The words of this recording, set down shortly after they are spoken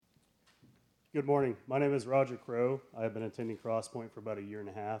Good morning. My name is Roger Crow. I have been attending Crosspoint for about a year and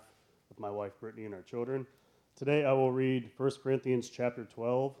a half with my wife Brittany and our children. Today I will read 1 Corinthians chapter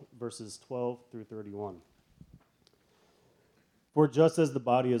 12, verses 12 through 31. For just as the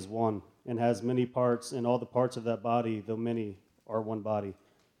body is one and has many parts, and all the parts of that body, though many, are one body,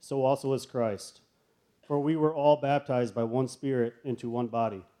 so also is Christ. For we were all baptized by one Spirit into one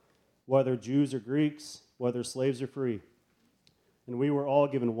body, whether Jews or Greeks, whether slaves or free, and we were all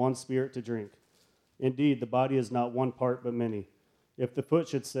given one Spirit to drink. Indeed, the body is not one part but many. If the foot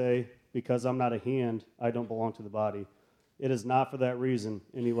should say, because I'm not a hand, I don't belong to the body, it is not for that reason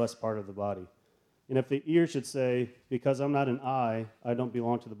any less part of the body. And if the ear should say, because I'm not an eye, I don't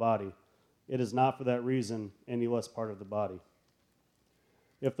belong to the body, it is not for that reason any less part of the body.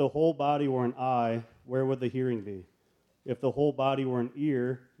 If the whole body were an eye, where would the hearing be? If the whole body were an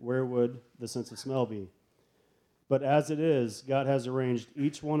ear, where would the sense of smell be? But as it is, God has arranged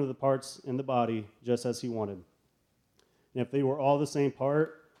each one of the parts in the body just as he wanted. And if they were all the same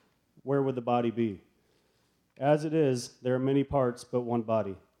part, where would the body be? As it is, there are many parts, but one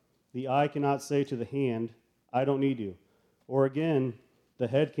body. The eye cannot say to the hand, I don't need you. Or again, the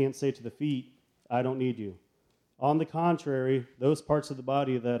head can't say to the feet, I don't need you. On the contrary, those parts of the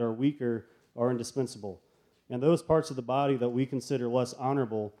body that are weaker are indispensable. And those parts of the body that we consider less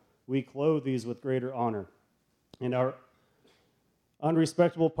honorable, we clothe these with greater honor. And our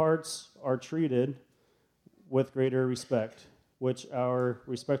unrespectable parts are treated with greater respect, which our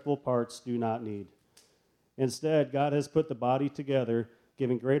respectable parts do not need. Instead, God has put the body together,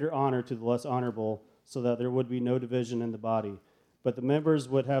 giving greater honor to the less honorable, so that there would be no division in the body, but the members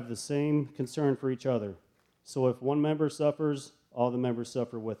would have the same concern for each other. So if one member suffers, all the members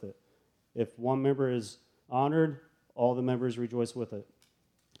suffer with it. If one member is honored, all the members rejoice with it.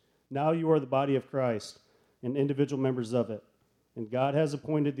 Now you are the body of Christ, and individual members of it. And God has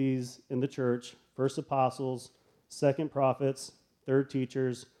appointed these in the church, first apostles, second prophets, third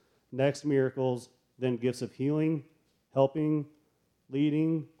teachers, next miracles, then gifts of healing, helping,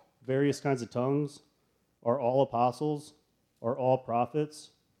 leading, various kinds of tongues. Are all apostles? Are all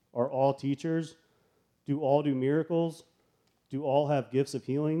prophets? Are all teachers? Do all do miracles? Do all have gifts of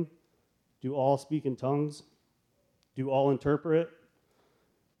healing? Do all speak in tongues? Do all interpret?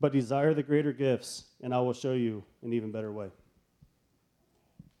 But desire the greater gifts, and I will show you an even better way.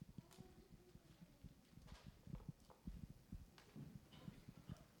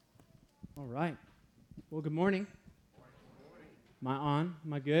 All right. Well, good morning. Am I on?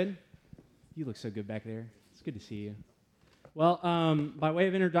 Am I good? You look so good back there. It's good to see you. Well, by way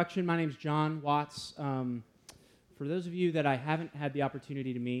of introduction, my name's John Watts. For those of you that I haven't had the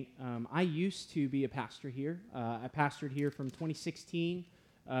opportunity to meet, I used to be a pastor here. I pastored here from 2016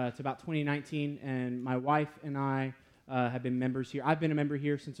 to about 2019, and my wife and I have been members here. I've been a member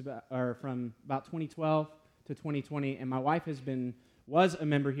here from about 2012 to 2020, and my wife was a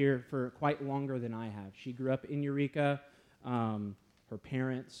member here for quite longer than I have. She grew up in Eureka. Her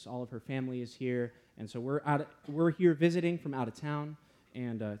parents, all of her family is here, and so we're here visiting from out of town,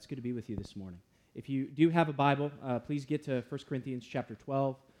 and it's good to be with you this morning. If you do have a Bible, please get to 1 Corinthians chapter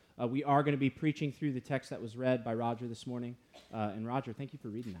 12. We are going to be preaching through the text that was read by Roger this morning. And Roger, thank you for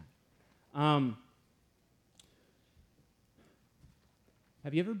reading that.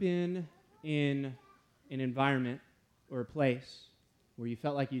 Have you ever been in an environment or a place where you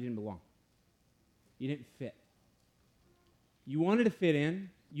felt like you didn't belong? You didn't fit. You wanted to fit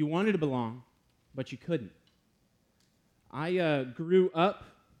in, you wanted to belong, but you couldn't. I grew up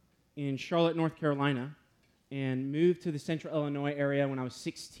in Charlotte, North Carolina, and moved to the Central Illinois area when I was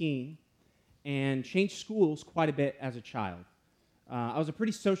 16, and changed schools quite a bit as a child. I was a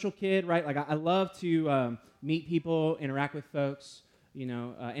pretty social kid, right? Like I love to meet people, interact with folks. You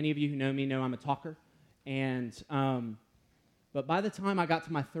know, any of you who know me know I'm a talker. And but by the time I got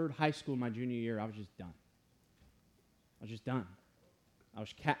to my third high school, my junior year, I was just done. I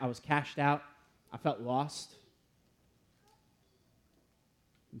was cashed out. I felt lost.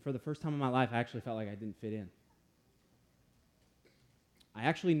 And for the first time in my life, I actually felt like I didn't fit in. I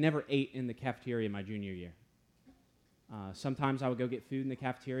actually never ate in the cafeteria my junior year. Sometimes I would go get food in the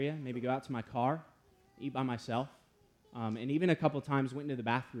cafeteria, maybe go out to my car, eat by myself, and even a couple times went into the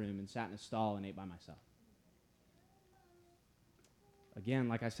bathroom and sat in a stall and ate by myself. Again,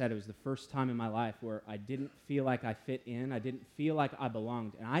 like I said, it was the first time in my life where I didn't feel like I fit in, I didn't feel like I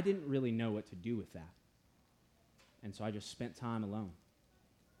belonged, and I didn't really know what to do with that. And so I just spent time alone.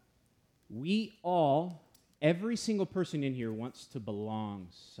 We all, every single person in here wants to belong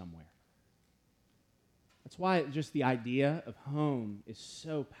somewhere. That's why just the idea of home is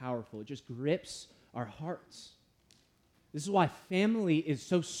so powerful. It just grips our hearts. This is why family is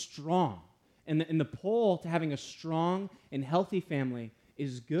so strong And the pull to having a strong and healthy family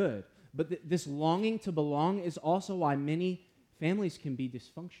is good. But this longing to belong is also why many families can be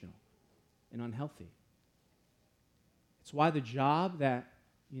dysfunctional and unhealthy. It's why the job that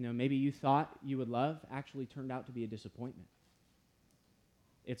maybe you thought you would love actually turned out to be a disappointment.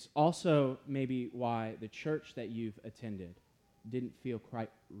 It's also maybe why the church that you've attended didn't feel quite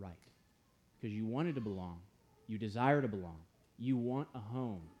right. Because you wanted to belong. You desire to belong. You want a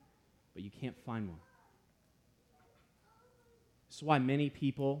home, but you can't find one. This is why many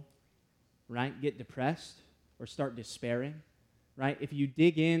people, right, get depressed or start despairing, right? If you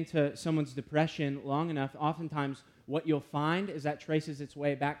dig into someone's depression long enough, oftentimes what you'll find is that traces its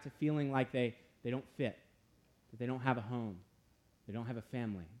way back to feeling like they don't fit, that they don't have a home, they don't have a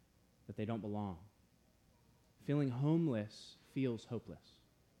family, that they don't belong. Feeling homeless feels hopeless.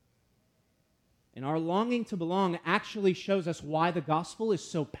 And our longing to belong actually shows us why the gospel is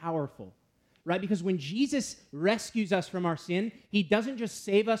so powerful, right? Because when Jesus rescues us from our sin, he doesn't just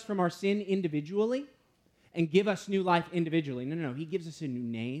save us from our sin individually and give us new life individually. No. He gives us a new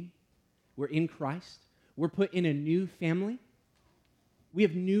name. We're in Christ. We're put in a new family. We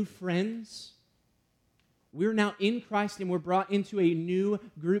have new friends. We're now in Christ and we're brought into a new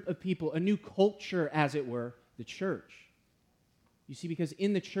group of people, a new culture, as it were, the church. You see, because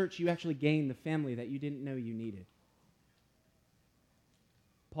in the church, you actually gain the family that you didn't know you needed.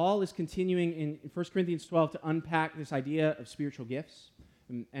 Paul is continuing in 1 Corinthians 12 to unpack this idea of spiritual gifts.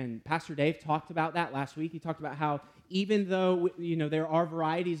 And Pastor Dave talked about that last week. He talked about how even though there are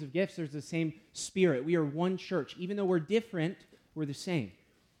varieties of gifts, there's the same spirit. We are one church. Even though we're different, we're the same.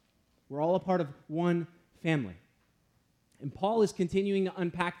 We're all a part of one family. And Paul is continuing to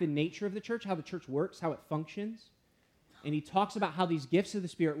unpack the nature of the church, how the church works, how it functions. And he talks about how these gifts of the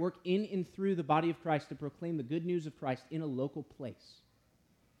Spirit work in and through the body of Christ to proclaim the good news of Christ in a local place.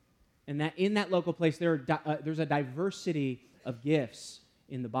 And that in that local place, there's a diversity of gifts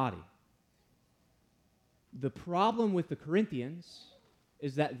in the body. The problem with the Corinthians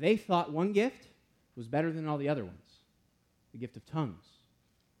is that they thought one gift was better than all the other ones, the gift of tongues.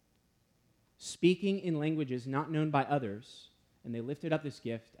 Speaking in languages not known by others, and they lifted up this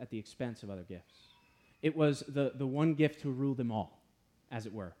gift at the expense of other gifts. It was the one gift to rule them all, as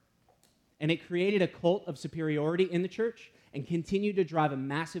it were. And it created a cult of superiority in the church and continued to drive a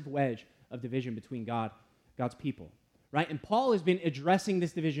massive wedge of division between God's people. Right? And Paul has been addressing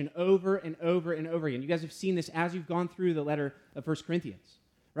this division over and over and over again. You guys have seen this as you've gone through the letter of 1 Corinthians.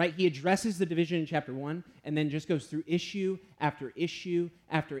 Right? He addresses the division in chapter 1 and then just goes through issue after issue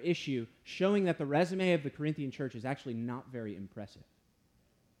after issue, showing that the resume of the Corinthian church is actually not very impressive.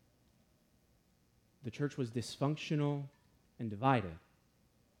 The church was dysfunctional and divided.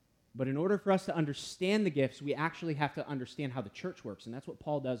 But in order for us to understand the gifts, we actually have to understand how the church works, and that's what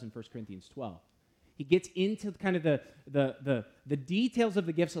Paul does in 1 Corinthians 12. He gets into kind of the details of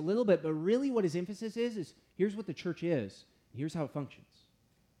the gifts a little bit, but really what his emphasis is here's what the church is, and here's how it functions.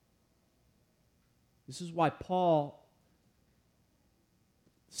 This is why Paul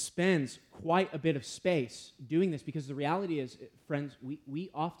spends quite a bit of space doing this, because the reality is, friends, we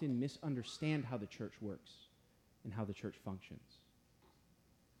often misunderstand how the church works and how the church functions.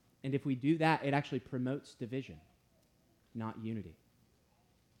 And if we do that, it actually promotes division, not unity.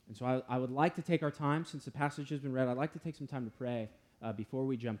 And so I would like to take our time, since the passage has been read, I'd like to take some time to pray before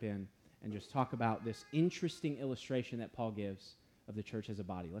we jump in and just talk about this interesting illustration that Paul gives of the church as a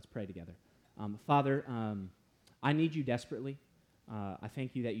body. Let's pray together. Father, I need you desperately. I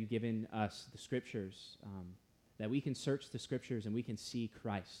thank you that you've given us the Scriptures, that we can search the Scriptures and we can see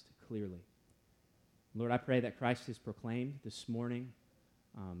Christ clearly. Lord, I pray that Christ is proclaimed this morning,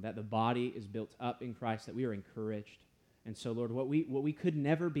 that the body is built up in Christ, that we are encouraged. And so, Lord, what we could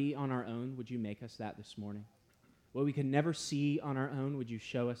never be on our own, would you make us that this morning? What we could never see on our own, would you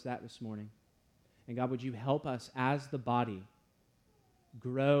show us that this morning? And God, would you help us as the body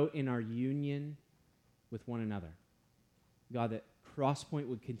grow in our union with one another? God, that Crosspoint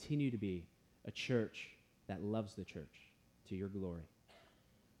would continue to be a church that loves the church to your glory.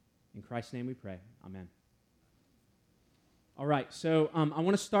 In Christ's name we pray. Amen. All right, so I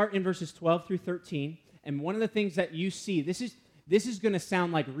want to start in verses 12 through 13. And one of the things that you see, this is going to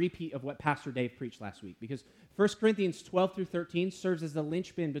sound like a repeat of what Pastor Dave preached last week, because 1 Corinthians 12 through 13 serves as the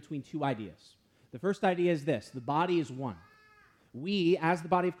linchpin between two ideas. The first idea is this: the body is one. We, as the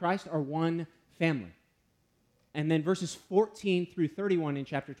body of Christ, are one family. And then verses 14 through 31 in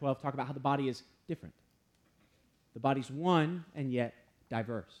chapter 12 talk about how the body is different. The body's one and yet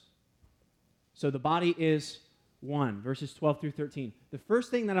diverse. So the body is 1, verses 12 through 13. The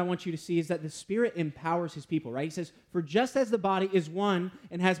first thing that I want you to see is that the Spirit empowers his people, right? He says, "For just as the body is one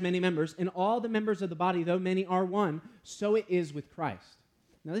and has many members, and all the members of the body, though many, are one, so it is with Christ."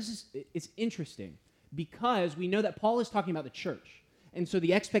 Now, it's interesting because we know that Paul is talking about the church. And so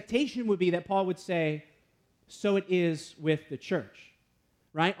the expectation would be that Paul would say, "So it is with the church."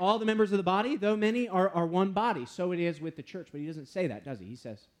 Right? All the members of the body, though many, are one body. So it is with the church. But he doesn't say that, does he? He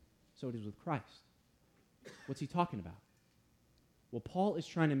says, "So it is with Christ." What's he talking about? Well, Paul is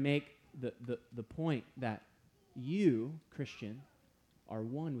trying to make the point that you, Christian, are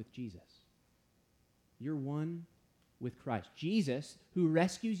one with Jesus. You're one with Christ. Jesus, who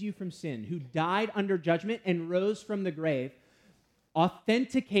rescues you from sin, who died under judgment and rose from the grave,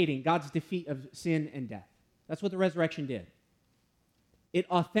 authenticating God's defeat of sin and death. That's what the resurrection did. It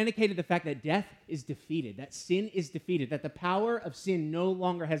authenticated the fact that death is defeated, that sin is defeated, that the power of sin no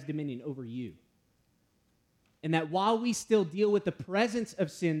longer has dominion over you. And that while we still deal with the presence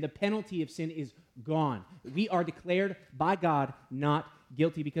of sin, the penalty of sin is gone. We are declared by God not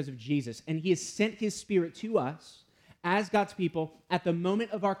guilty because of Jesus. And he has sent his Spirit to us as God's people at the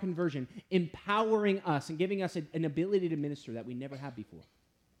moment of our conversion, empowering us and giving us an ability to minister that we never had before.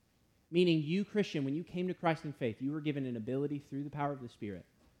 Meaning you, Christian, when you came to Christ in faith, you were given an ability through the power of the Spirit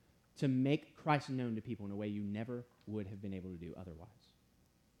to make Christ known to people in a way you never would have been able to do otherwise.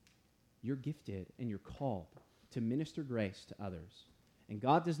 You're gifted and you're called to minister grace to others. And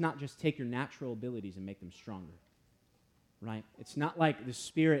God does not just take your natural abilities and make them stronger, right? It's not like the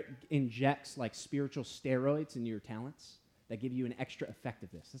Spirit injects like spiritual steroids into your talents that give you an extra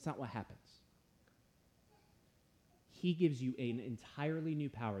effectiveness. That's not what happens. He gives you an entirely new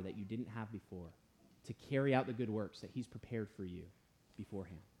power that you didn't have before to carry out the good works that he's prepared for you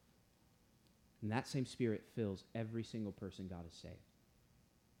beforehand. And that same Spirit fills every single person God has saved.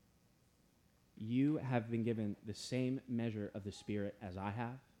 You have been given the same measure of the Spirit as I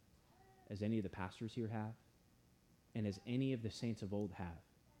have, as any of the pastors here have, and as any of the saints of old have.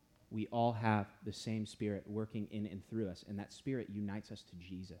 We all have the same Spirit working in and through us, and that Spirit unites us to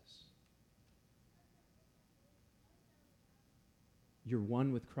Jesus. You're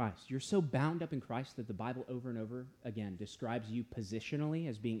one with Christ. You're so bound up in Christ that the Bible over and over again describes you positionally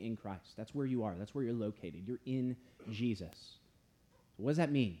as being in Christ. That's where you are. That's where you're located. You're in Jesus. So what does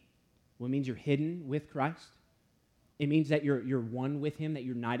that mean? Well, it means you're hidden with Christ. It means that you're one with him, that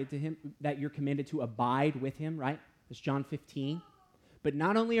you're united to him, that you're commanded to abide with him, right? That's John 15. But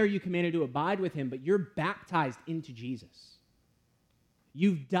not only are you commanded to abide with him, but you're baptized into Jesus.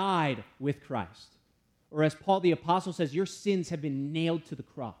 You've died with Christ. Or as Paul the Apostle says, your sins have been nailed to the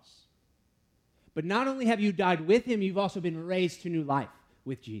cross. But not only have you died with him, you've also been raised to new life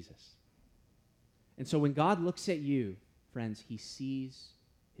with Jesus. And so when God looks at you, friends, he sees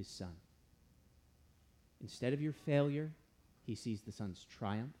his Son. Instead of your failure, he sees the Son's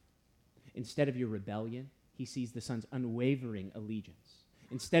triumph. Instead of your rebellion, he sees the Son's unwavering allegiance.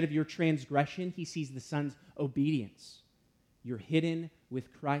 Instead of your transgression, he sees the Son's obedience. You're hidden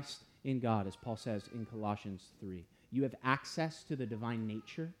with Christ in God, as Paul says in Colossians 3. You have access to the divine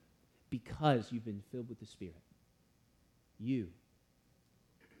nature because you've been filled with the Spirit. You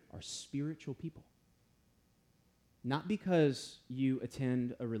are spiritual people. Not because you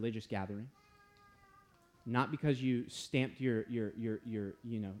attend a religious gathering, not because you stamped your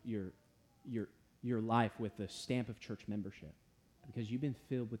life with the stamp of church membership, because you've been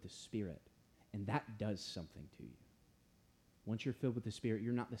filled with the Spirit, and that does something to you. Once you're filled with the Spirit,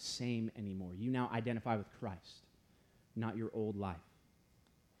 you're not the same anymore. You now identify with Christ, not your old life.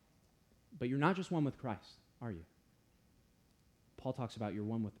 But you're not just one with Christ, are you? Paul talks about you're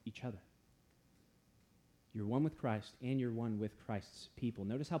one with each other. You're one with Christ, and you're one with Christ's people.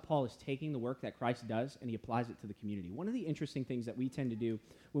 Notice how Paul is taking the work that Christ does, and he applies it to the community. One of the interesting things that we tend to do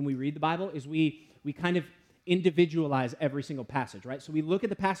when we read the Bible is we kind of individualize every single passage, right? So we look at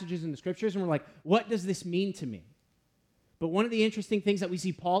the passages in the Scriptures, and we're like, what does this mean to me? But one of the interesting things that we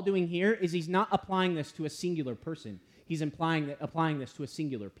see Paul doing here is he's not applying this to a singular person. He's applying this to a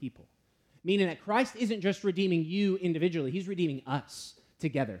singular people. Meaning that Christ isn't just redeeming you individually. He's redeeming us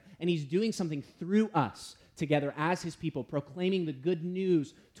together. And he's doing something through us together as his people, proclaiming the good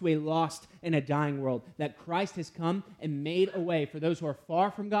news to a lost and a dying world, that Christ has come and made a way for those who are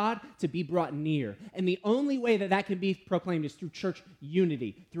far from God to be brought near. And the only way that that can be proclaimed is through church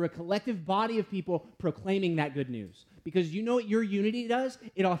unity, through a collective body of people proclaiming that good news. Because you know what your unity does?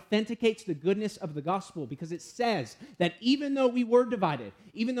 It authenticates the goodness of the gospel, because it says that even though we were divided,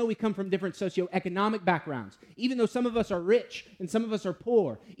 even though we come from different socioeconomic backgrounds, even though some of us are rich and some of us are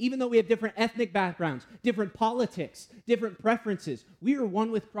poor, even though we have different ethnic backgrounds, different politics, different preferences, we are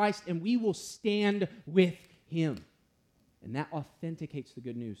one with Christ, and we will stand with him. And that authenticates the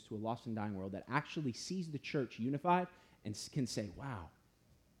good news to a lost and dying world that actually sees the church unified and can say, wow,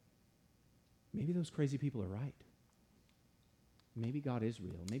 maybe those crazy people are right. Maybe God is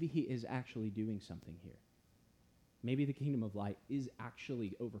real. Maybe he is actually doing something here. Maybe the kingdom of light is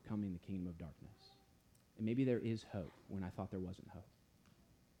actually overcoming the kingdom of darkness. And maybe there is hope when I thought there wasn't hope.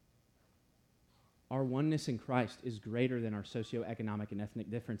 Our oneness in Christ is greater than our socioeconomic and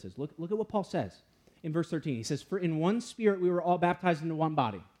ethnic differences. Look at what Paul says in verse 13. He says, for in one spirit we were all baptized into one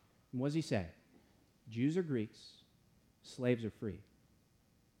body. And what does he say? Jews or Greeks, slaves or free.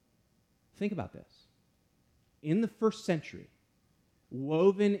 Think about this. In the first century,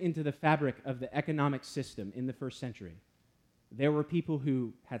 woven into the fabric of the economic system in the first century, there were people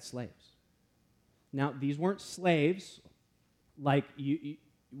who had slaves. Now, these weren't slaves like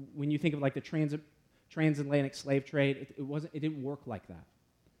when you think of like the transatlantic slave trade. It didn't work like that.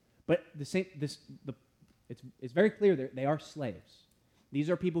 But it's very clear that they are slaves. These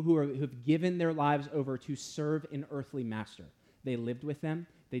are people who have given their lives over to serve an earthly master. They lived with them.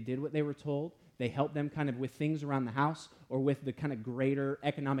 They did what they were told. They helped them kind of with things around the house or with the kind of greater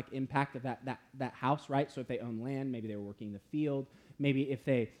economic impact of that house, right? So if they own land, maybe they were working in the field. Maybe if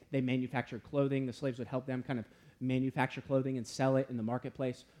they manufactured clothing, the slaves would help them kind of manufacture clothing and sell it in the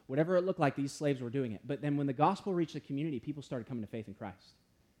marketplace. Whatever it looked like, these slaves were doing it. But then when the gospel reached the community, people started coming to faith in Christ.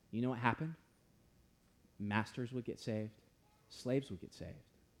 You know what happened? Masters would get saved. Slaves would get saved.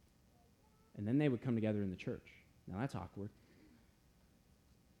 And then they would come together in the church. Now that's awkward.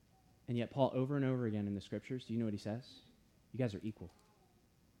 And yet Paul, over and over again in the scriptures, do you know what he says? You guys are equal.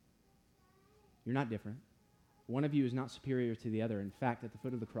 You're not different. One of you is not superior to the other. In fact, at the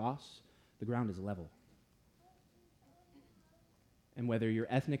foot of the cross, the ground is level. And whether you're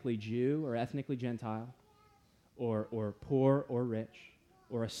ethnically Jew or ethnically Gentile, or poor or rich,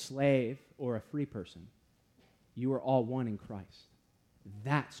 or a slave or a free person, you are all one in Christ.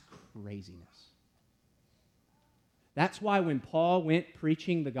 That's craziness. That's why when Paul went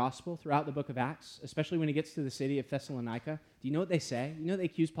preaching the gospel throughout the book of Acts, especially when he gets to the city of Thessalonica, do you know what they say? You know what they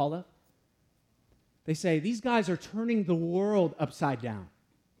accuse Paul of? They say, these guys are turning the world upside down.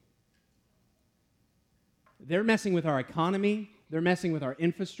 They're messing with our economy. They're messing with our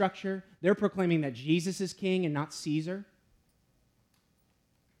infrastructure. They're proclaiming that Jesus is king and not Caesar.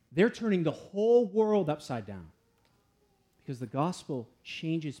 They're turning the whole world upside down because the gospel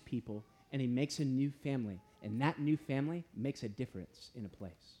changes people and he makes a new family. And that new family makes a difference in a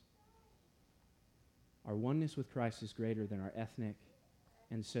place. Our oneness with Christ is greater than our ethnic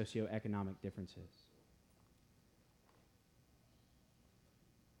and socioeconomic differences.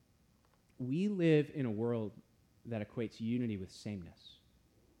 We live in a world that equates unity with sameness,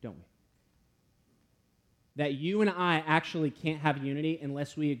 don't we? That you and I actually can't have unity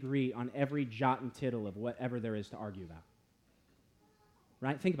unless we agree on every jot and tittle of whatever there is to argue about.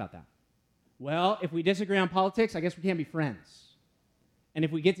 Right? Think about that. Well, if we disagree on politics, I guess we can't be friends. And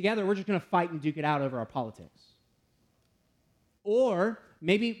if we get together, we're just going to fight and duke it out over our politics. Or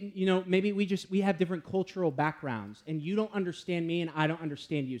maybe we have different cultural backgrounds, and you don't understand me and I don't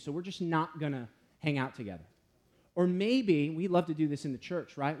understand you, so we're just not going to hang out together. Or maybe we love to do this in the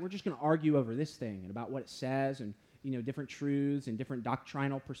church, right? We're just going to argue over this thing and about what it says and different truths and different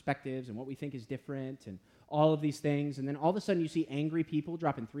doctrinal perspectives and what we think is different and all of these things, and then all of a sudden you see angry people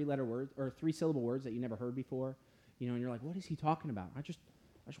dropping three-letter words or three-syllable words that you never heard before, and you're like, what is he talking about? I just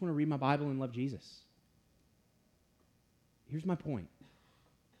want to read my Bible and love Jesus. Here's my point.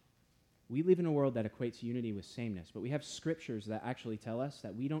 We live in a world that equates unity with sameness, but we have scriptures that actually tell us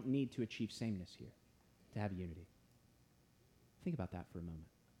that we don't need to achieve sameness here to have unity. Think about that for a moment.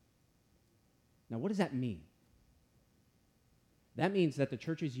 Now, what does that mean? That means that the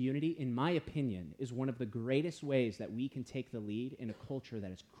church's unity, in my opinion, is one of the greatest ways that we can take the lead in a culture that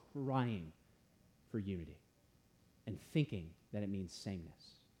is crying for unity and thinking that it means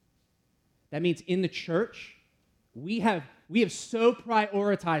sameness. That means in the church, we have so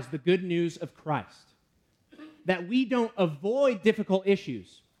prioritized the good news of Christ that we don't avoid difficult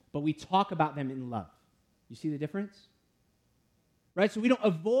issues, but we talk about them in love. You see the difference? Right? So we don't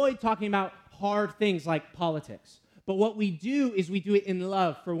avoid talking about hard things like politics. But what we do is we do it in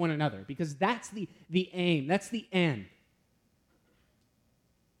love for one another because that's the aim. That's the end.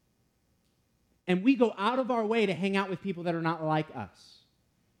 And we go out of our way to hang out with people that are not like us.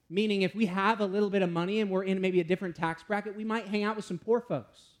 Meaning if we have a little bit of money and we're in maybe a different tax bracket, we might hang out with some poor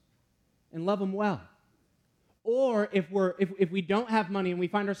folks and love them well. Or if we don't have money and we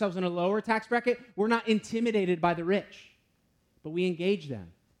find ourselves in a lower tax bracket, we're not intimidated by the rich. But we engage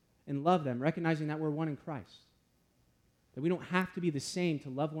them and love them, recognizing that we're one in Christ. That we don't have to be the same to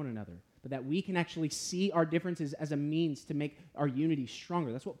love one another. but that we can actually see our differences as a means to make our unity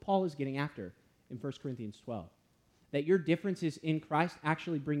stronger. That's what Paul is getting after in 1 Corinthians 12. That your differences in Christ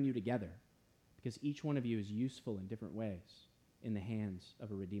actually bring you together because each one of you is useful in different ways in the hands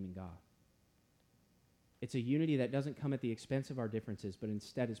of a redeeming God. It's a unity that doesn't come at the expense of our differences, but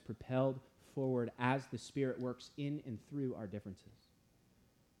instead is propelled forward as the Spirit works in and through our differences.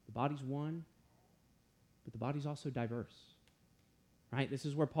 The body's one, but the body's also diverse. Right? This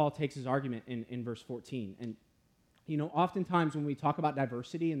is where Paul takes his argument in verse 14. And, oftentimes when we talk about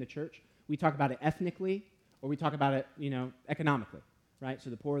diversity in the church, we talk about it ethnically or we talk about it, economically. Right? So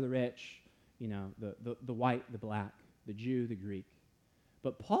the poor, the rich, the white, the black, the Jew, the Greek.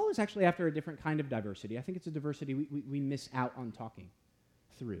 But Paul is actually after a different kind of diversity. I think it's a diversity we miss out on talking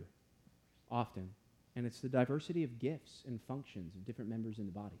through often. And it's the diversity of gifts and functions of different members in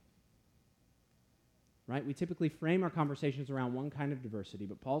the body. Right? We typically frame our conversations around one kind of diversity,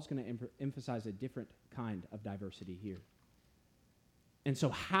 but Paul's going to emphasize a different kind of diversity here. And so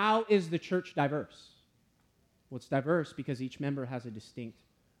how is the church diverse? Well, it's diverse because each member has a distinct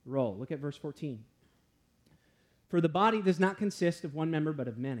role. Look at verse 14. For the body does not consist of one member, but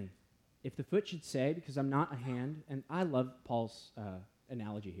of many. If the foot should say, because I'm not a hand, and I love Paul's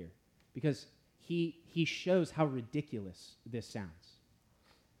analogy here, because he shows how ridiculous this sounds.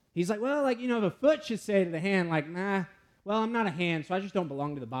 He's like, if a foot should say to the hand, nah, I'm not a hand, so I just don't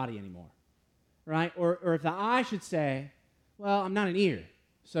belong to the body anymore, right? Or if the eye should say, I'm not an ear,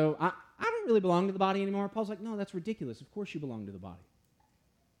 so I don't really belong to the body anymore. Paul's like, no, that's ridiculous. Of course you belong to the body.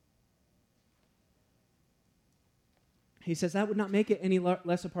 He says that would not make it any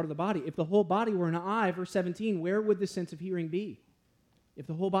less a part of the body. If the whole body were an eye, verse 17, where would the sense of hearing be? If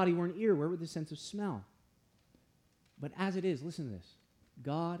the whole body were an ear, where would the sense of smell? But as it is, listen to this.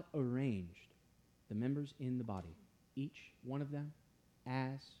 God arranged the members in the body, each one of them,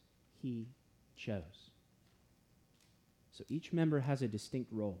 as he chose. So each member has a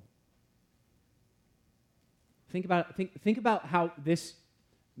distinct role. Think about how this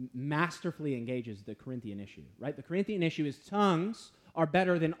masterfully engages the Corinthian issue, right? The Corinthian issue is tongues are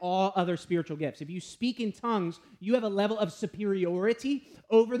better than all other spiritual gifts. If you speak in tongues, you have a level of superiority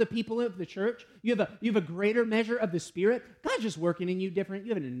over the people of the church. You have a greater measure of the Spirit. God's just working in you different. You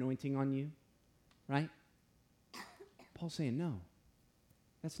have an anointing on you, right? Paul's saying, no,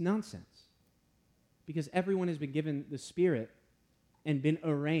 that's nonsense. Because everyone has been given the Spirit and been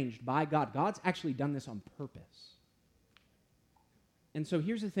arranged by God. God's actually done this on purpose. And so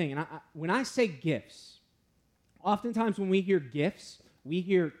here's the thing, and when I say gifts, oftentimes when we hear gifts, we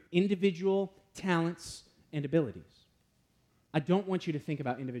hear individual talents and abilities. I don't want you to think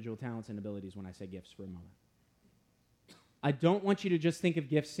about individual talents and abilities when I say gifts for a moment. I don't want you to just think of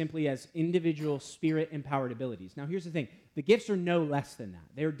gifts simply as individual Spirit-empowered abilities. Now here's the thing, the gifts are no less than that.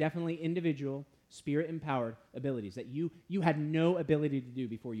 They're definitely individual Spirit-empowered abilities that you had no ability to do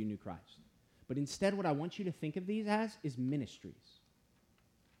before you knew Christ. But instead what I want you to think of these as is ministries.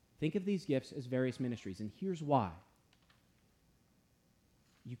 Think of these gifts as various ministries, and here's why.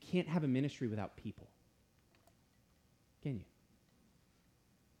 You can't have a ministry without people. Can you?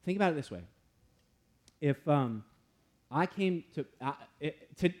 Think about it this way. If I came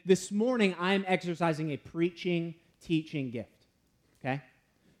to this morning, I am exercising a preaching, teaching gift. Okay?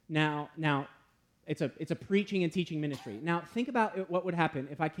 Now, it's a preaching and teaching ministry. Now, think about what would happen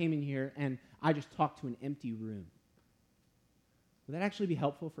if I came in here and I just talked to an empty room. Would that actually be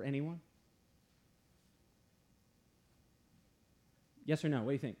helpful for anyone? Yes or no? What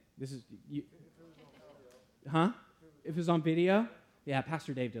do you think? This is you. Huh? If it was on video? Yeah,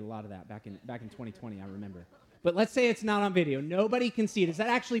 Pastor Dave did a lot of that back in 2020, I remember. But let's say it's not on video. Nobody can see it. Is that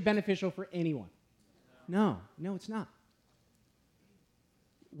actually beneficial for anyone? No, it's not.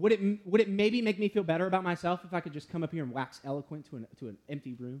 Would it maybe make me feel better about myself if I could just come up here and wax eloquent to an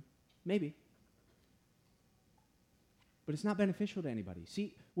empty room? Maybe. But it's not beneficial to anybody.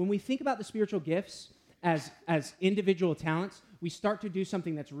 See, when we think about the spiritual gifts as individual talents, we start to do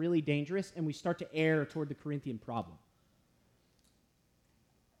something that's really dangerous, and we start to err toward the Corinthian problem.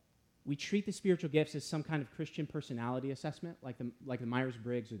 We treat the spiritual gifts as some kind of Christian personality assessment, like the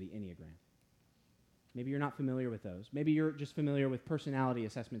Myers-Briggs or the Enneagram. Maybe you're not familiar with those. Maybe you're just familiar with personality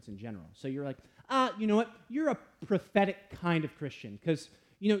assessments in general. So you're like, you know what? You're a prophetic kind of Christian because,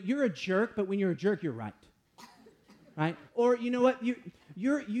 you're a jerk, but when you're a jerk, you're right. Right? Or you know what?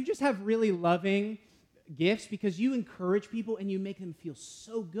 You just have really loving gifts because you encourage people and you make them feel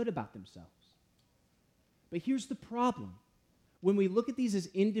so good about themselves. But here's the problem. When we look at these as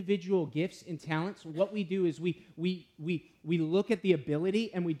individual gifts and talents, what we do is we look at the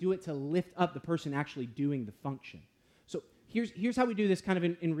ability and we do it to lift up the person actually doing the function. So here's how we do this kind of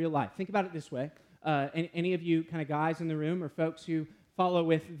in real life. Think about it this way. Any of you kind of guys in the room or folks who follow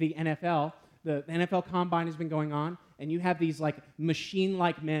with the NFL, the NFL Combine has been going on, and you have these like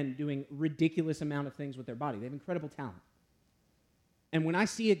machine-like men doing ridiculous amount of things with their body. They have incredible talent. And when I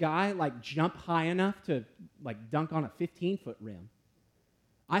see a guy like jump high enough to like dunk on a 15-foot rim,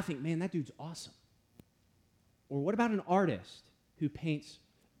 I think, man, that dude's awesome. Or what about an artist who paints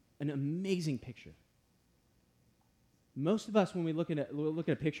an amazing picture? Most of us, when we look at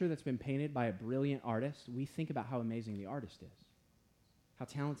a picture that's been painted by a brilliant artist, we think about how amazing the artist is, how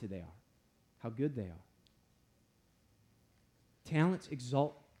talented they are, how good they are. Talents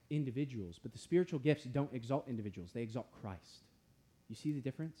exalt individuals, but the spiritual gifts don't exalt individuals. They exalt Christ. You see the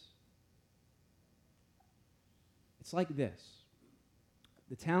difference? It's like this.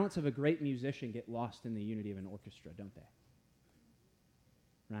 The talents of a great musician get lost in the unity of an orchestra, don't they?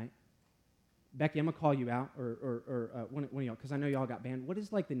 Right? Becky, I'm going to call you out, or one of y'all, because I know y'all got band. What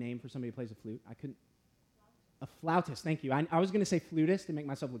is like the name for somebody who plays a flute? I couldn't. A flautist, thank you. I was going to say flutist and make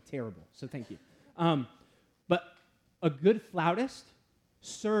myself look terrible, so thank you. But a good flautist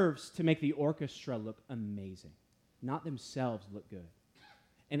serves to make the orchestra look amazing, not themselves look good.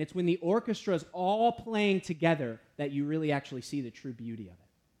 And it's when the orchestra is all playing together that you really actually see the true beauty of it.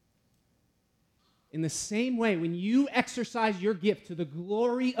 In the same way, when you exercise your gift to the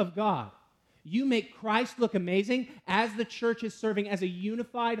glory of God, you make Christ look amazing as the church is serving as a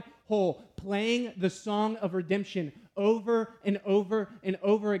unified whole, playing the song of redemption over and over and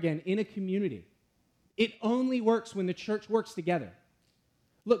over again in a community. It only works when the church works together.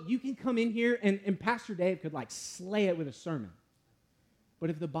 Look, you can come in here and Pastor Dave could like slay it with a sermon. But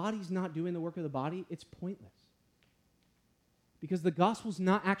if the body's not doing the work of the body, it's pointless. Because the gospel's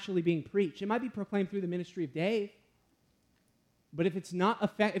not actually being preached. It might be proclaimed through the ministry of Dave, but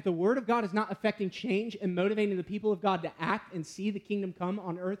if the word of God is not affecting change and motivating the people of God to act and see the kingdom come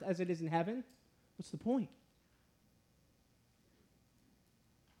on earth as it is in heaven, what's the point?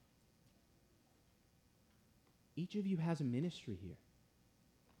 Each of you has a ministry here.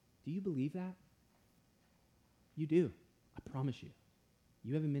 Do you believe that? You do. I promise you.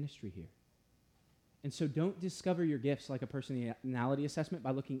 You have a ministry here. And so don't discover your gifts like a personality assessment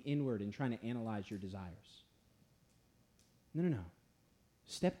by looking inward and trying to analyze your desires. No.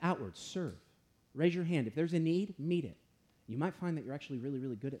 Step outward, serve. Raise your hand. If there's a need, meet it. You might find that you're actually really,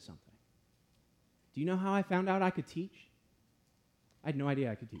 really good at something. Do you know how I found out I could teach? I had no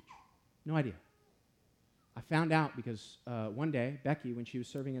idea I could teach. No idea. I found out because one day, Becky, when she was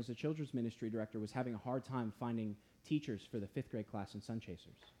serving as the children's ministry director, was having a hard time finding teachers for the 5th grade class in Sun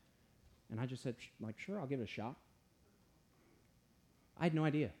Chasers. And I just said, sure, I'll give it a shot. I had no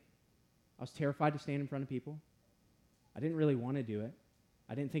idea. I was terrified to stand in front of people. I didn't really want to do it.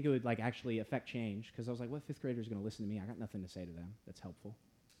 I didn't think it would actually affect change because I was like, what 5th grader is going to listen to me? I got nothing to say to them that's helpful.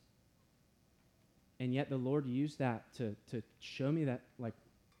 And yet the Lord used that to show me that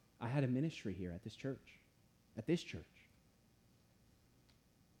I had a ministry here at this church.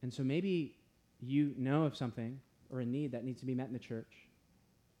 And so maybe you know of something or a need that needs to be met in the church.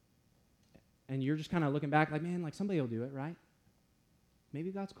 And you're just kind of looking back man, somebody will do it, right?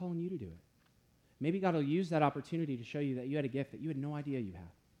 Maybe God's calling you to do it. Maybe God will use that opportunity to show you that you had a gift that you had no idea you had,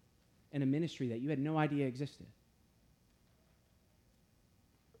 and a ministry that you had no idea existed.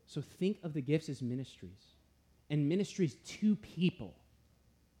 So think of the gifts as ministries, and ministries to people.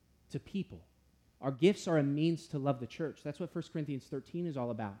 To people. Our gifts are a means to love the church. That's what 1 Corinthians 13 is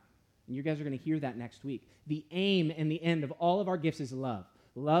all about. And you guys are going to hear that next week. The aim and the end of all of our gifts is love.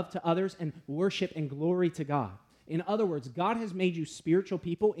 Love to others and worship and glory to God. In other words, God has made you spiritual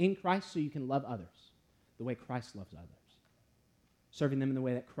people in Christ so you can love others the way Christ loves others, serving them in the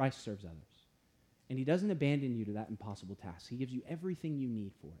way that Christ serves others. And he doesn't abandon you to that impossible task. He gives you everything you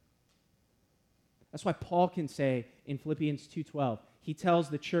need for it. That's why Paul can say in Philippians 2:12, he tells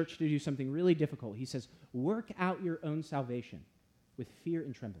the church to do something really difficult. He says, work out your own salvation with fear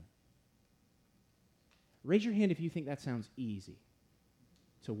and trembling. Raise your hand if you think that sounds easy,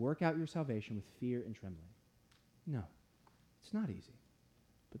 to work out your salvation with fear and trembling. No, it's not easy.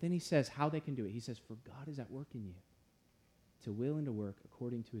 But then he says how they can do it. He says, for God is at work in you, to will and to work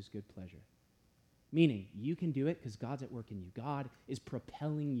according to his good pleasure. Meaning, you can do it because God's at work in you. God is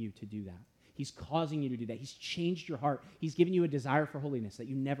propelling you to do that. He's causing you to do that. He's changed your heart. He's given you a desire for holiness that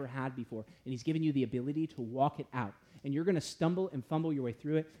you never had before. And he's given you the ability to walk it out. And you're going to stumble and fumble your way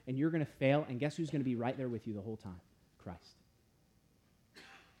through it, and you're going to fail. And guess who's going to be right there with you the whole time? Christ.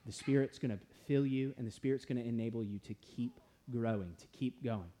 The Spirit's going to fill you, and the Spirit's going to enable you to keep growing, to keep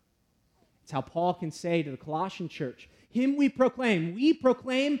going. It's how Paul can say to the Colossian church, him we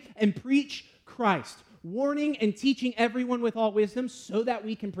proclaim and preach Christ, warning and teaching everyone with all wisdom so that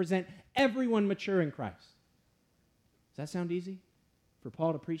we can present everyone mature in Christ. Does that sound easy? For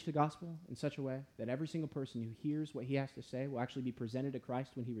Paul to preach the gospel in such a way that every single person who hears what he has to say will actually be presented to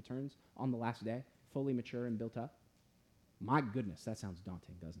Christ when he returns on the last day, fully mature and built up? My goodness, that sounds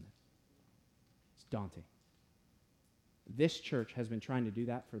daunting, doesn't it? It's daunting. This church has been trying to do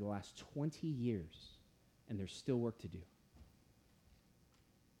that for the last 20 years, and there's still work to do.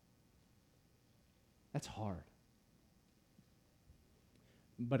 That's hard.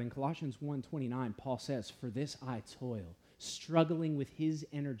 But in Colossians 1:29, Paul says, "For this I toil, struggling with his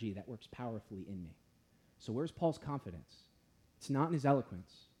energy that works powerfully in me." So where's Paul's confidence? It's not in his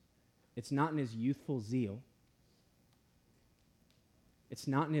eloquence. It's not in his youthful zeal. It's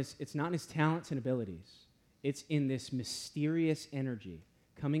not in his talents and abilities. It's in this mysterious energy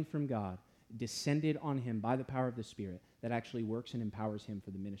coming from God, descended on him by the power of the Spirit, that actually works and empowers him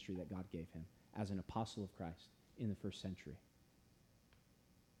for the ministry that God gave him as an apostle of Christ in the first century.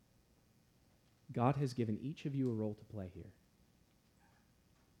 God has given each of you a role to play here.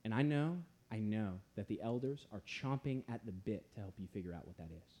 And I know that the elders are chomping at the bit to help you figure out what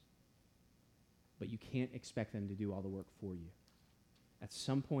that is. But you can't expect them to do all the work for you. At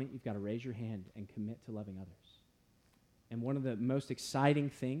some point, you've got to raise your hand and commit to loving others. And one of the most exciting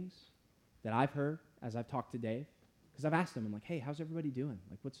things that I've heard as I've talked to Dave, because I've asked him, I'm like, hey, how's everybody doing?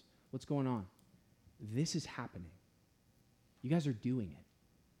 Like, what's going on? This is happening. You guys are doing it.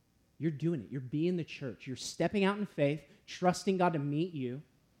 You're doing it. You're being the church. You're stepping out in faith, trusting God to meet you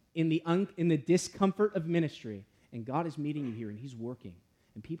in the discomfort of ministry. And God is meeting you here, and he's working.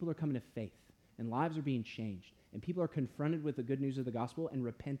 And people are coming to faith, and lives are being changed. And people are confronted with the good news of the gospel and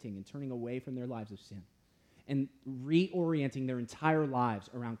repenting and turning away from their lives of sin and reorienting their entire lives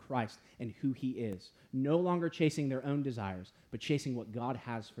around Christ and who he is. No longer chasing their own desires, but chasing what God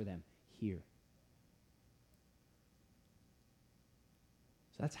has for them here.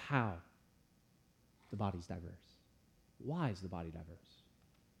 So that's how the body's diverse. Why is the body diverse?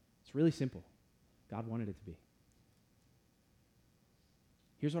 It's really simple. God wanted it to be.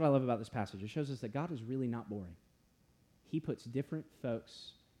 Here's what I love about this passage. It shows us that God is really not boring. He puts different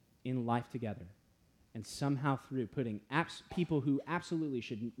folks in life together, and somehow through putting people who absolutely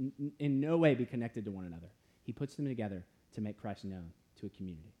should in no way be connected to one another, he puts them together to make Christ known to a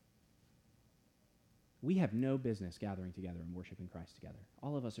community. We have no business gathering together and worshiping Christ together.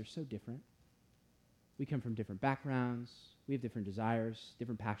 All of us are so different. We come from different backgrounds. We have different desires,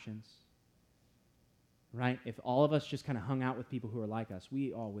 different passions. Right? If all of us just kind of hung out with people who are like us,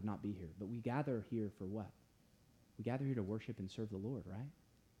 we all would not be here. But we gather here for what? We gather here to worship and serve the Lord, right?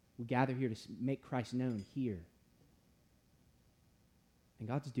 We gather here to make Christ known here. And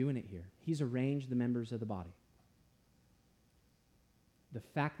God's doing it here. He's arranged the members of the body. The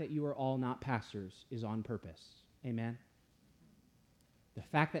fact that you are all not pastors is on purpose. Amen? The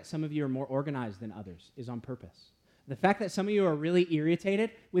fact that some of you are more organized than others is on purpose. The fact that some of you are really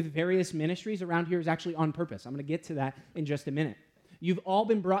irritated with various ministries around here is actually on purpose. I'm going to get to that in just a minute. You've all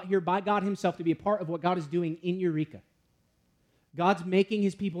been brought here by God himself to be a part of what God is doing in Eureka. God's making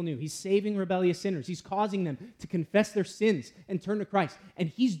his people new. He's saving rebellious sinners. He's causing them to confess their sins and turn to Christ. And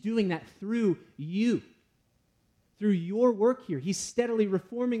he's doing that through you, through your work here. He's steadily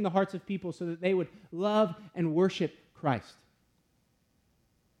reforming the hearts of people so that they would love and worship Christ.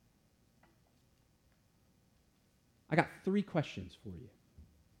 I got 3 questions for you.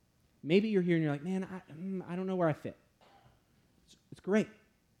 Maybe you're here and you're like, man, I don't know where I fit. It's great.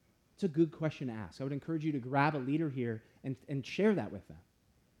 It's a good question to ask. I would encourage you to grab a leader here and share that with them.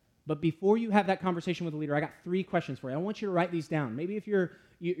 But before you have that conversation with a leader, I got 3 questions for you. I want you to write these down. Maybe if you're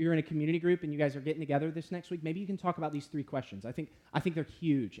in a community group and you guys are getting together this next week, maybe you can talk about these 3 questions. I think they're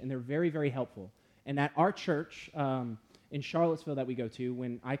huge and they're very, very helpful. And at our church, in Charlottesville that we go to,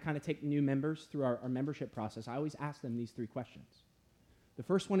 when I kind of take new members through our membership process, I always ask them these 3 questions. The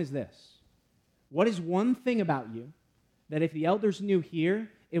first one is this: what is one thing about you that if the elders knew here,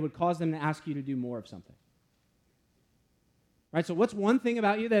 it would cause them to ask you to do more of something? Right, so what's one thing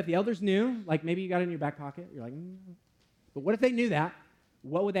about you that if the elders knew, like maybe you got it in your back pocket, you're like, but what if they knew that?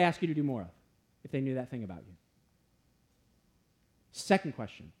 What would they ask you to do more of if they knew that thing about you? Second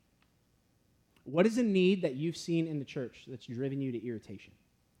question: what is a need that you've seen in the church that's driven you to irritation?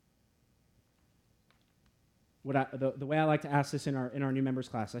 The way I like to ask this in our new members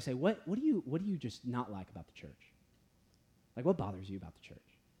class, I say, what do you just not like about the church? Like, what bothers you about the church?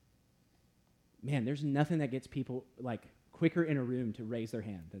 Man, there's nothing that gets people like quicker in a room to raise their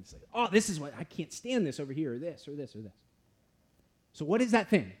hand than say, oh, this is what I can't stand this over here, or this, or this, or this. So what is that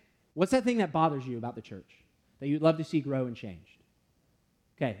thing? What's that thing that bothers you about the church that you'd love to see grow and changed?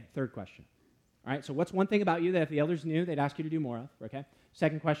 Okay, third question. All right, so what's one thing about you that if the elders knew, they'd ask you to do more of, okay?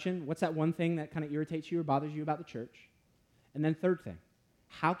 Second question, what's that one thing that kind of irritates you or bothers you about the church? And then third thing,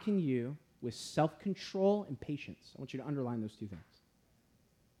 how can you, with self-control and patience, I want you to underline those two things.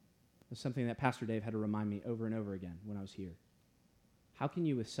 That's something that Pastor Dave had to remind me over and over again when I was here. How can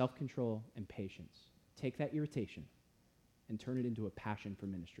you, with self-control and patience, take that irritation and turn it into a passion for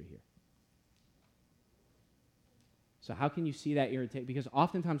ministry here? So how can you see that irritate? Because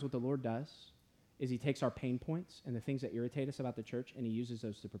oftentimes what the Lord does is he takes our pain points and the things that irritate us about the church, and he uses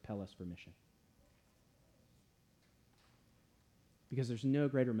those to propel us for mission. Because there's no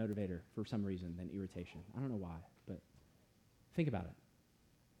greater motivator for some reason than irritation. I don't know why, but think about it.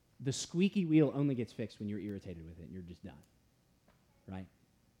 The squeaky wheel only gets fixed when you're irritated with it and you're just done, right?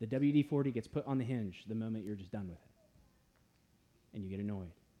 The WD-40 gets put on the hinge the moment you're just done with it. And you get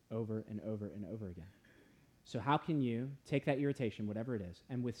annoyed over and over and over again. So how can you take that irritation, whatever it is,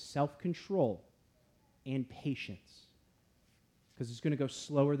 and with self-control and patience, because it's going to go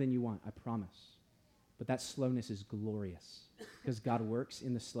slower than you want, I promise. But that slowness is glorious because God works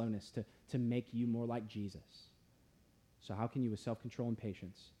in the slowness to make you more like Jesus. So how can you, with self-control and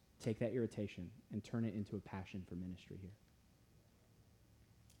patience, take that irritation and turn it into a passion for ministry here?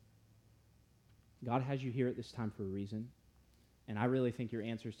 God has you here at this time for a reason, and I really think your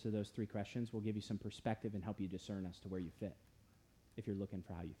answers to those three questions will give you some perspective and help you discern as to where you fit, if you're looking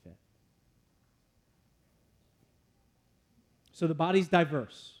for how you fit. So the body's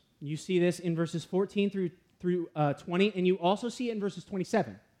diverse. You see this in verses 14 through 20, and you also see it in verses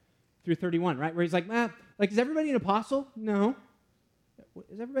 27 through 31, right? Where he's like, is everybody an apostle? No.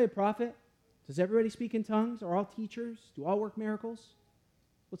 Is everybody a prophet? Does everybody speak in tongues? Are all teachers? Do all work miracles?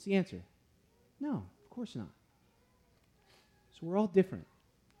 What's the answer? No, of course not. So we're all different.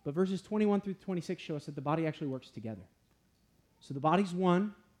 But verses 21 through 26 show us that the body actually works together. So the body's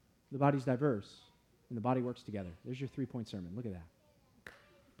one, the body's diverse, and the body works together. There's your 3-point sermon. Look at that.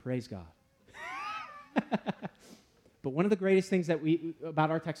 Praise God. But one of the greatest things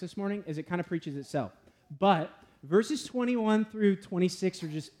about our text this morning is it kind of preaches itself. But verses 21 through 26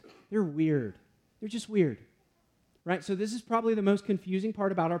 they're weird. They're just weird. Right? So this is probably the most confusing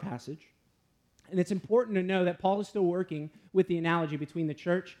part about our passage. And it's important to know that Paul is still working with the analogy between the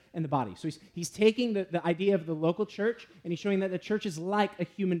church and the body. So he's taking the idea of the local church, and he's showing that the church is like a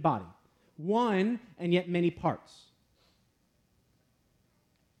human body. One, and yet many parts.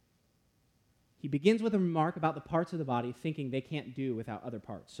 He begins with a remark about the parts of the body, thinking they can't do without other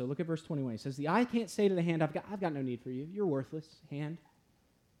parts. So look at verse 21. He says, the eye can't say to the hand, I've got no need for you. You're worthless, hand.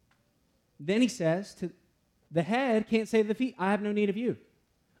 Then he says, to the head can't say to the feet, I have no need of you.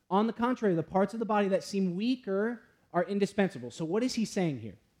 On the contrary, the parts of the body that seem weaker are indispensable. So what is he saying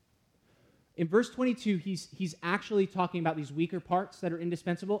here? In verse 22, he's actually talking about these weaker parts that are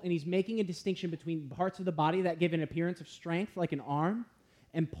indispensable, and he's making a distinction between parts of the body that give an appearance of strength, like an arm,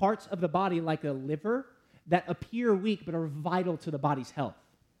 and parts of the body, like a liver, that appear weak but are vital to the body's health.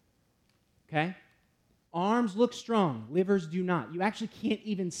 Okay? Arms look strong. Livers do not. You actually can't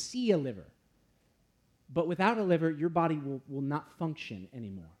even see a liver. But without a liver, your body will not function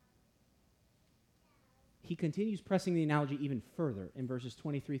anymore. He continues pressing the analogy even further in verses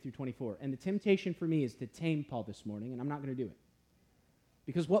 23 through 24. And the temptation for me is to tame Paul this morning, and I'm not going to do it.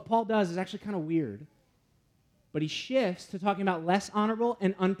 Because what Paul does is actually kind of weird. But he shifts to talking about less honorable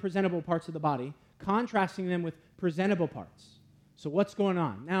and unpresentable parts of the body, contrasting them with presentable parts. So what's going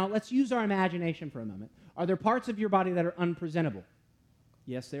on? Now, let's use our imagination for a moment. Are there parts of your body that are unpresentable?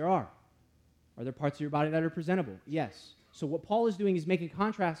 Yes, there are. Are there parts of your body that are presentable? Yes. So what Paul is doing is making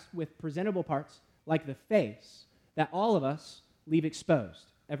contrast with presentable parts, like the face, that all of us leave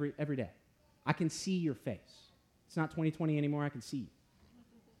exposed every day. I can see your face. It's not 2020 anymore. I can see you.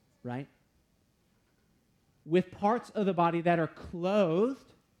 Right? With parts of the body that are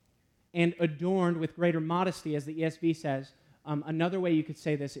clothed and adorned with greater modesty, as the ESV says. Another way you could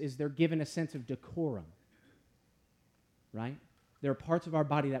say this is they're given a sense of decorum, right? There are parts of our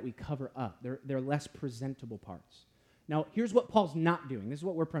body that we cover up. They're less presentable parts. Now, here's what Paul's not doing. This is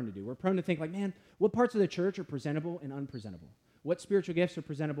what we're prone to do. We're prone to think like, man, what parts of the church are presentable and unpresentable? What spiritual gifts are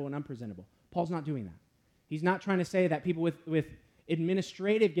presentable and unpresentable? Paul's not doing that. He's not trying to say that people with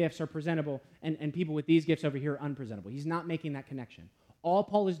administrative gifts are presentable and people with these gifts over here are unpresentable. He's not making that connection. All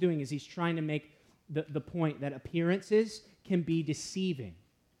Paul is doing is he's trying to make the point that appearances can be deceiving.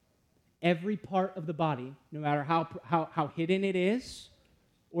 Every part of the body, no matter how hidden it is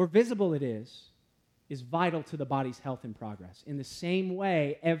or visible it is vital to the body's health and progress. In the same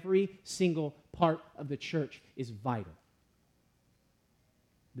way, every single part of the church is vital.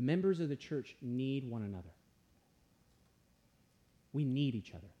 The members of the church need one another. We need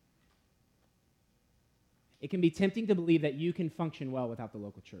each other. it can be tempting to believe that you can function well without the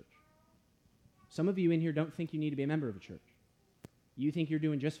local church. Some of you in here don't think you need to be a member of a church. You think you're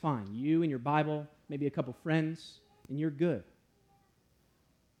doing just fine. You and your Bible, maybe a couple friends, and you're good.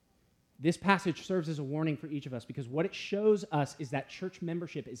 This passage serves as a warning for each of us because what it shows us is that church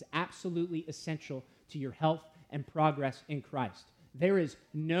membership is absolutely essential to your health and progress in Christ. There is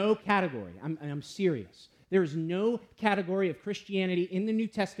no category, I'm serious, there is no category of Christianity in the New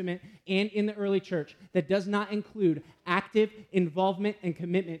Testament and in the early church that does not include active involvement and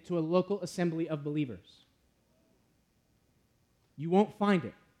commitment to a local assembly of believers. You won't find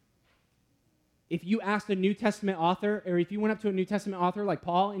it. If you asked a New Testament author, or if you went up to a New Testament author like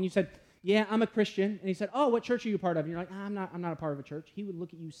Paul and you said, yeah, I'm a Christian, and he said, oh, what church are you a part of? And you're like, I'm not a part of a church. He would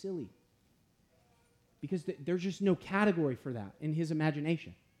look at you silly. Because there's just no category for that in his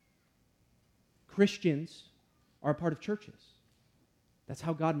imagination. Christians are a part of churches. That's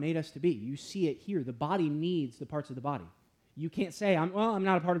how God made us to be. You see it here. The body needs the parts of the body. You can't say, I'm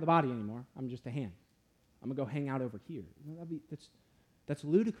not a part of the body anymore. I'm just a hand. I'm going to go hang out over here. That's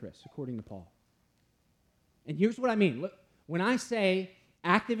ludicrous, according to Paul. And here's what I mean. Look, when I say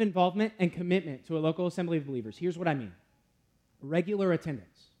active involvement and commitment to a local assembly of believers, here's what I mean. Regular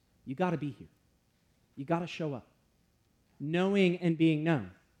attendance. You got to be here. You got to show up. Knowing and being known.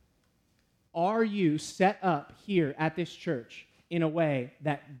 Are you set up here at this church in a way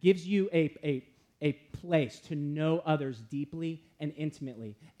that gives you a place to know others deeply and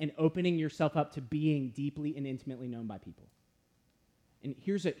intimately and opening yourself up to being deeply and intimately known by people? And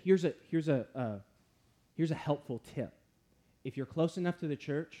here's a helpful tip. If you're close enough to the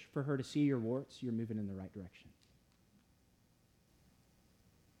church for her to see your warts, you're moving in the right direction.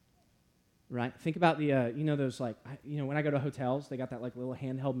 Right? Think about the, when I go to hotels, they got that like little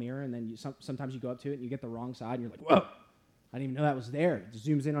handheld mirror, and then sometimes you go up to it and you get the wrong side, and you're like, whoa, I didn't even know that was there. It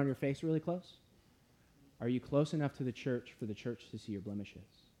zooms in on your face really close. Are you close enough to the church for the church to see your blemishes?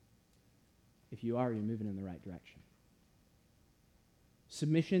 If you are, you're moving in the right direction.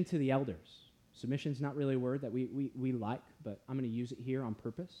 Submission to the elders. Submission's not really a word that we like, but I'm going to use it here on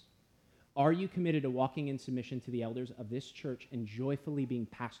purpose. Are you committed to walking in submission to the elders of this church and joyfully being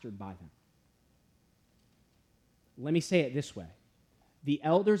pastored by them? Let me say it this way. The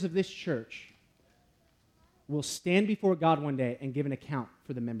elders of this church will stand before God one day and give an account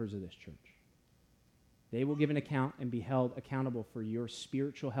for the members of this church. They will give an account and be held accountable for your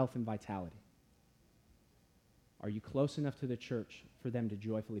spiritual health and vitality. Are you close enough to the church for them to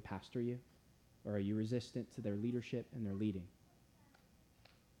joyfully pastor you? Or are you resistant to their leadership and their leading?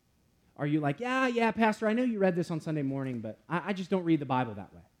 Are you like, yeah, Pastor, I know you read this on Sunday morning, but I just don't read the Bible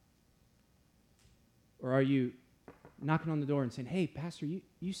that way? Or are you knocking on the door and saying, hey, Pastor,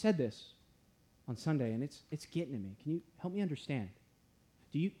 you said this on Sunday, and it's getting to me. Can you help me understand?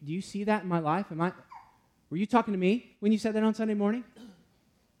 Do you see that in my life? Were you talking to me when you said that on Sunday morning?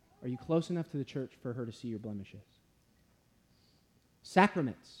 Are you close enough to the church for her to see your blemishes?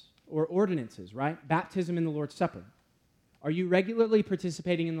 Sacraments or ordinances, right? Baptism in the Lord's Supper. Are you regularly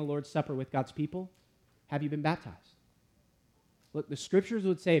participating in the Lord's Supper with God's people? Have you been baptized? Look, the scriptures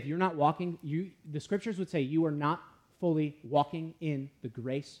would say if you're not walking, the scriptures would say you are not fully walking in the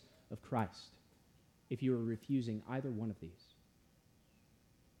grace of Christ if you are refusing either one of these.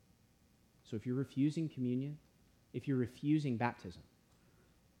 So if you're refusing communion, if you're refusing baptism,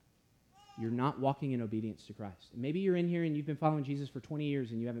 you're not walking in obedience to Christ. And maybe you're in here and you've been following Jesus for 20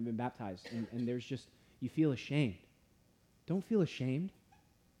 years and you haven't been baptized, and there's just, you feel ashamed. Don't feel ashamed.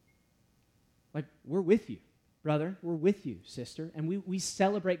 Like, we're with you, brother. We're with you, sister. And we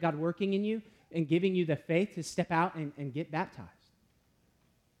celebrate God working in you and giving you the faith to step out and get baptized.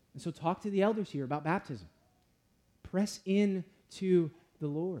 And so talk to the elders here about baptism. Press in to the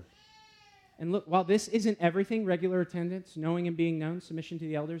Lord. And look, while this isn't everything, regular attendance, knowing and being known, submission to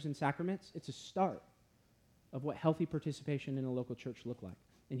the elders and sacraments, it's a start of what healthy participation in a local church look like.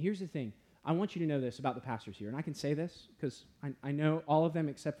 And here's the thing. I want you to know this about the pastors here. And I can say this because I know all of them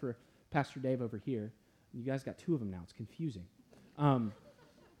except for Pastor Dave over here. You guys got two of them now. It's confusing.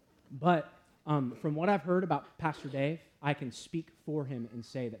 But from what I've heard about Pastor Dave, I can speak for him and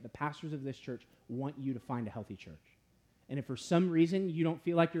say that the pastors of this church want you to find a healthy church. And if for some reason you don't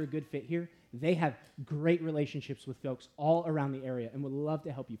feel like you're a good fit here, they have great relationships with folks all around the area and would love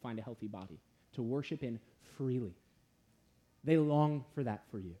to help you find a healthy body to worship in freely. They long for that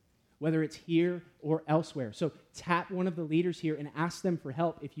for you, whether it's here or elsewhere. So tap one of the leaders here and ask them for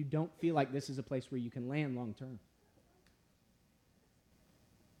help if you don't feel like this is a place where you can land long term.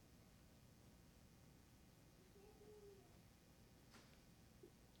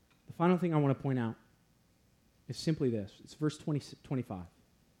 The final thing I want to point out is simply this. It's verse 25.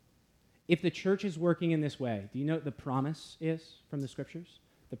 If the church is working in this way, do you know what the promise is from the Scriptures?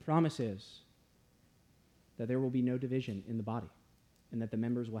 The promise is that there will be no division in the body and that the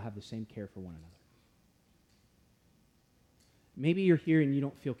members will have the same care for one another. Maybe you're here and you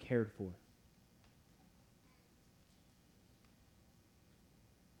don't feel cared for.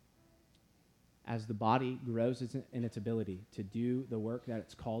 As the body grows in its ability to do the work that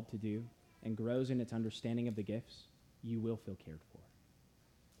it's called to do and grows in its understanding of the gifts, you will feel cared for.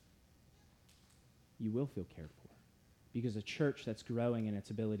 You will feel cared for. Because a church that's growing in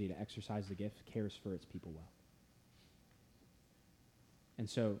its ability to exercise the gift cares for its people well. And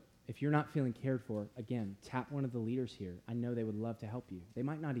so, if you're not feeling cared for, again, tap one of the leaders here. I know they would love to help you. They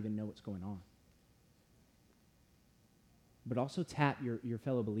might not even know what's going on. But also tap your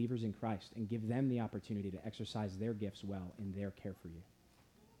fellow believers in Christ and give them the opportunity to exercise their gifts well in their care for you.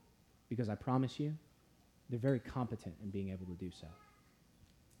 Because I promise you, they're very competent in being able to do so.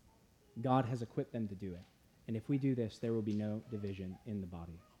 God has equipped them to do it. And if we do this, there will be no division in the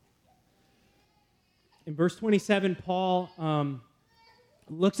body. In verse 27, Paul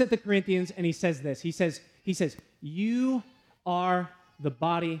looks at the Corinthians and he says this. He says, you are the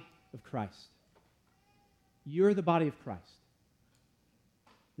body of Christ. You're the body of Christ.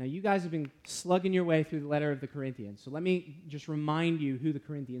 Now, you guys have been slugging your way through the letter of the Corinthians. So let me just remind you who the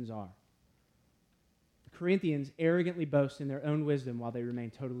Corinthians are. The Corinthians arrogantly boast in their own wisdom while they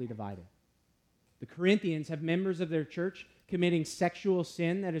remain totally divided. The Corinthians have members of their church committing sexual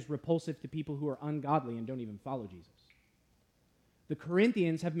sin that is repulsive to people who are ungodly and don't even follow Jesus. The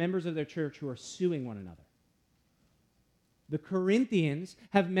Corinthians have members of their church who are suing one another. The Corinthians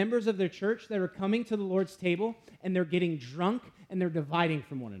have members of their church that are coming to the Lord's table and they're getting drunk and they're dividing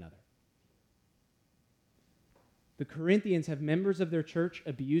from one another. The Corinthians have members of their church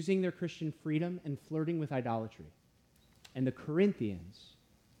abusing their Christian freedom and flirting with idolatry. And the Corinthians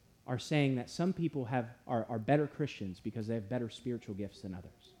are saying that some people are better Christians because they have better spiritual gifts than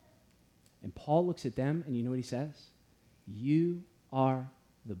others. And Paul looks at them and you know what he says? You are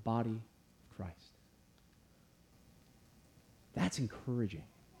the body of Christ. That's encouraging.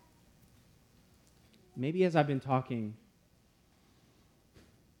 Maybe as I've been talking,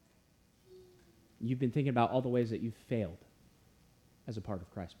 you've been thinking about all the ways that you've failed as a part of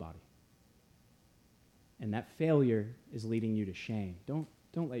Christ's body. And that failure is leading you to shame. Don't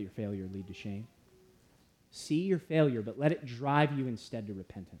let your failure lead to shame. See your failure, but let it drive you instead to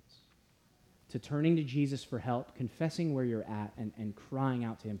repentance, to turning to Jesus for help, confessing where you're at, and crying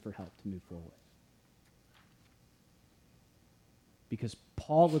out to him for help to move forward. Because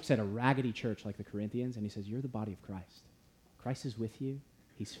Paul looks at a raggedy church like the Corinthians and he says, you're the body of Christ. Christ is with you.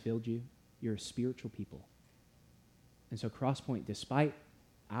 He's filled you. You're a spiritual people. And so Crosspoint, despite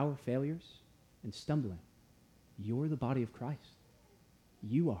our failures and stumbling, you're the body of Christ.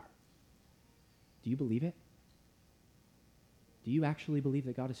 You are. Do you believe it? Do you actually believe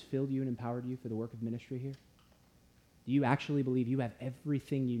that God has filled you and empowered you for the work of ministry here? Do you actually believe you have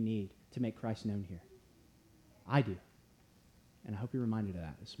everything you need to make Christ known here? I do. And I hope you're reminded of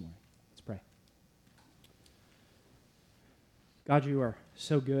that this morning. Let's pray. God, you are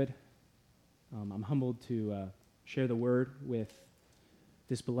so good. I'm humbled to share the word with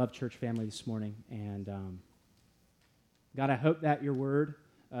this beloved church family this morning. And God, I hope that your word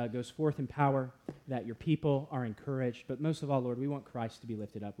goes forth in power, that your people are encouraged. But most of all, Lord, we want Christ to be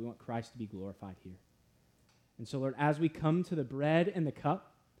lifted up. We want Christ to be glorified here. And so, Lord, as we come to the bread and the cup,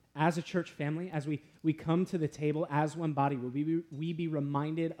 as a church family, as we come to the table as one body, will we be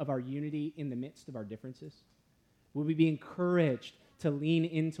reminded of our unity in the midst of our differences? Will we be encouraged to lean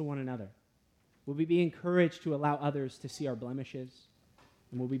into one another? Will we be encouraged to allow others to see our blemishes?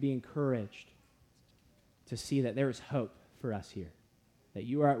 And will we be encouraged to see that there is hope for us here, that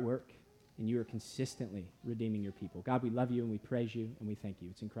you are at work and you are consistently redeeming your people? God, we love you and we praise you and we thank you.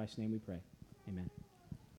 It's in Christ's name we pray. Amen.